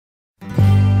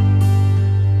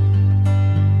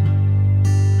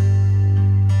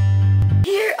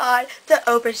on the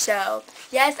Oprah Show.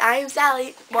 Yes, I am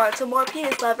Sally. Want some more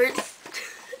penis lovers?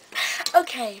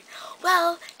 Okay,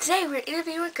 well, today we're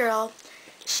interviewing a girl.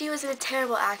 She was in a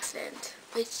terrible accident,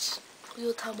 which we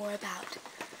will tell more about.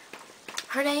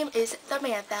 Her name is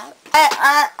Samantha.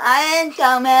 I am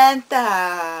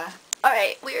Samantha.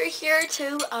 Alright, we're here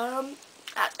to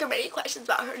ask her many questions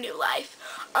about her new life.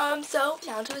 So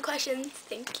down to the questions.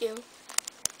 Thank you.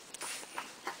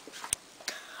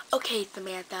 Okay,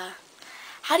 Samantha.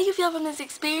 How do you feel from this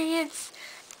experience?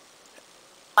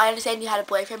 I understand you had a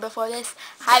boyfriend before this.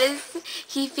 How does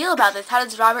he feel about this? How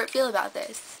does Robert feel about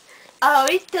this? Oh,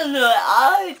 we still do it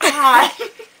all the time.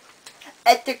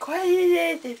 And the question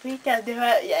is, if we still do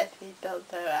it, yes, we still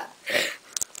do it.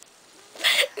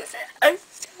 Is it a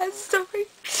sad story?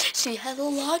 She has a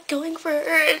lot going for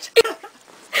her.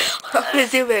 I'm gonna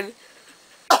zoom in.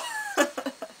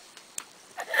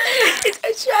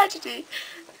 It's a tragedy.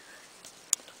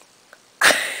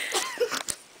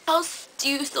 How do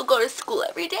you still go to school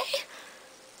every day?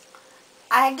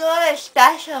 I go to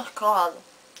special school.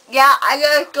 Yeah, I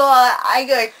go to school. I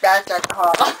go to special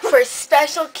school. For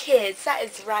special kids, that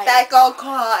is right. Special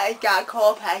school, I got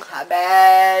cool pizza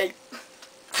bag.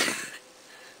 This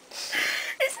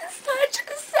is such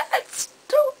a sad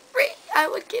story. I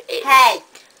would give it. Hey,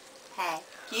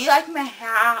 do you like my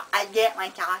hair? I get my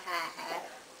hair.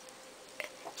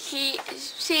 She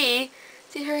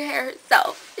did her hair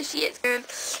herself. She is good.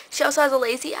 She also has a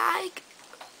lazy eye.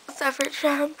 Suffered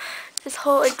from this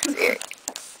whole experience.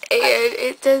 And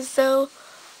it's just so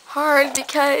hard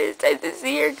because I have to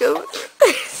see her go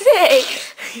say.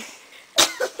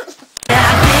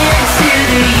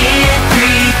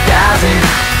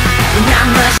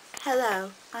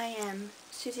 Hello, I am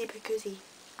Susie Pacuzzi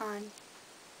on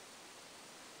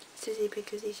Susie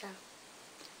Pacuzzi Show.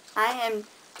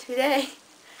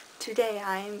 Today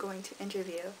I am going to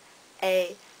interview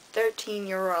a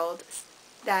 13-year-old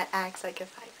that acts like a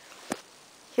 5.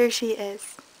 Here she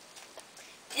is.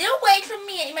 Get away from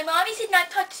me. My mommy said not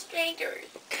touch strangers.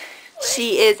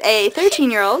 She is a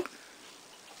 13-year-old,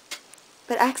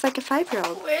 but acts like a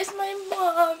 5-year-old. Where's my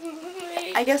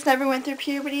mommy? I guess never went through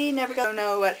puberty, never don't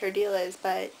know what her deal is,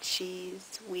 but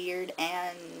she's weird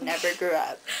and never grew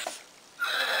up.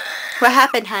 What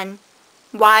happened, hun?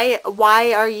 Why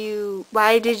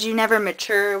did you never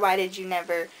mature? Why did you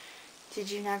never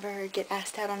get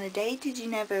asked out on a date? Did you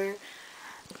never?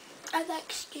 I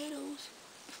like Skittles.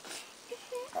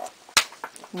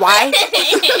 Why?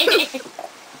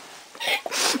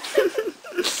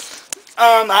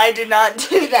 I did not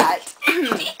do that.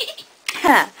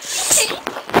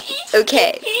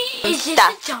 Okay. Is this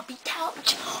Stop. a jumpy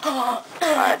couch?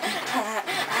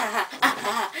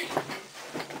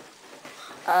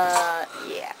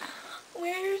 Yeah.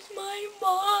 Where's my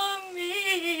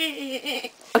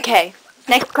mommy? Okay,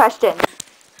 next question.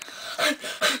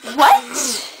 What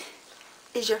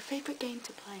is your favorite game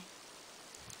to play?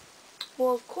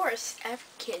 Well, of course, every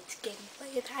kid's game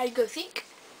play is hide and go seek.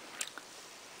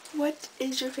 What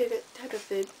is your favorite type of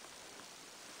food?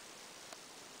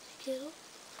 Skittles.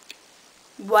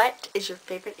 What is your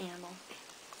favorite animal?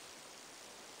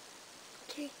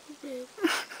 Kangaroo.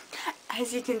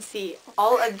 As you can see,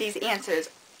 all of these answers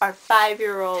are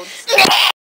 5-year-olds.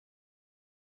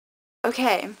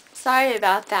 Okay, sorry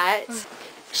about that.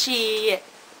 She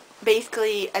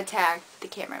basically attacked the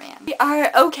cameraman. We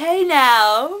are okay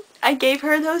now. I gave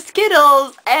her those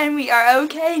Skittles, and we are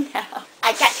okay now.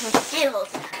 I got some Skittles.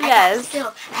 Yes.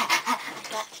 I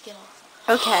got Skittles.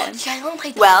 Okay. Should I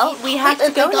play Well, we have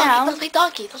to go now. Let's play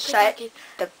donkey. Shut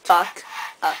the fuck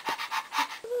up.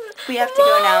 We have to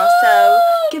go now, so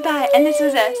goodbye. And this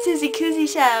was a Susie Koozie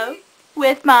show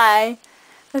with my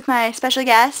special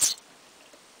guest,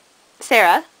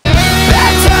 Sarah.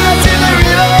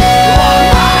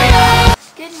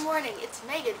 Good morning, it's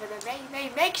Megan for the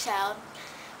Meg Show.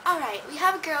 Alright, we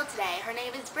have a girl today. Her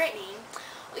name is Brittany.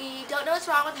 We don't know what's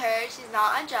wrong with her. She's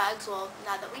not on drugs, well,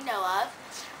 not that we know of.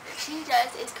 She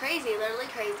just is crazy, literally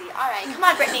crazy. Alright, come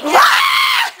on, Brittany. Come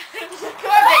on, Brittany.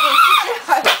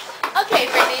 Okay,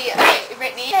 Brittany.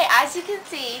 Okay, as you can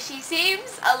see, she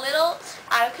seems a little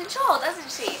out of control,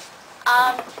 doesn't she?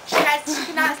 She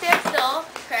cannot stand still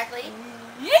correctly.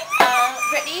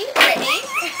 Brittany.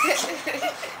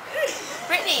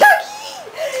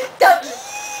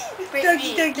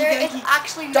 Brittany, there is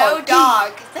actually no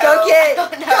dog. So I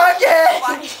don't know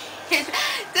why she's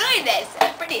doing this.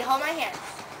 Brittany, hold my hand.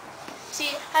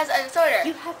 She has a disorder.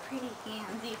 You have pretty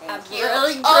hands. You have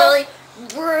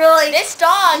really. This is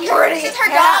her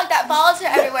dog that follows her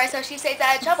everywhere, so she stays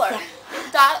out of trouble.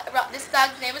 This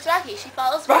dog's name is Rocky. She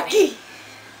follows Brittany.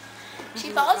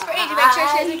 She follows Brittany to make sure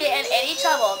she doesn't get in any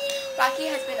trouble. Rocky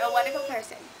has been a wonderful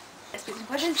person. Ask me some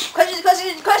questions. Questions.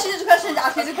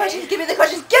 Ask me some questions. Give me the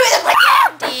questions. Give me the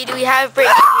questions. Indeed, we have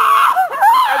Brittany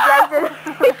here.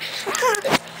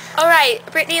 Alright,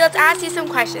 Brittany, let's ask you some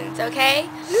questions, okay?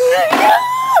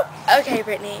 Okay,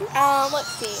 Brittany. Let's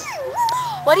see.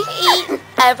 What do you eat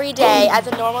every day as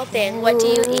a normal thing? What do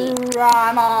you eat?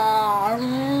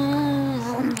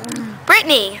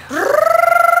 Brittany!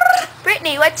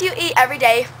 Brittany, what do you eat every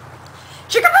day?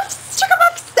 Sugar puffs,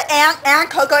 and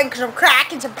cocoa, and some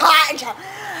crack, and some pot, and some...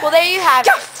 Well, there you have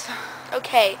it.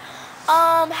 Okay.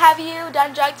 Have you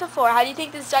done drugs before? How do you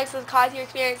think these drugs will cause your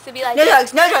experience to be like No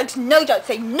this? drugs, no drugs, no drugs.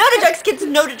 Say no to drugs, kids,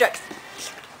 no to drugs.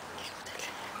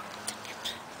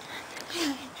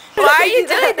 Why are you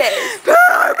doing this?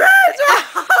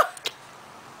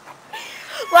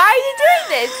 Why are you doing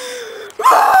this?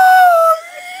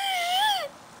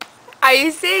 Are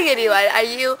you seeing anyone? Are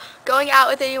you going out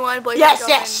with anyone? Boyfriend, Yes,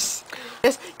 girlfriend?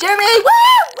 yes. Jeremy, woo,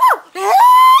 woo.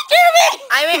 Jeremy.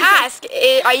 I may ask,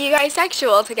 are you guys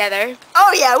sexual together?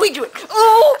 Oh yeah, we do it.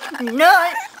 Oh,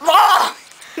 nut.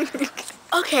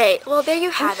 Okay, well there you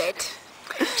have it.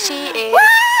 She is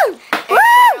Woo! a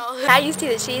girl. Now you see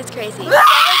that she is crazy.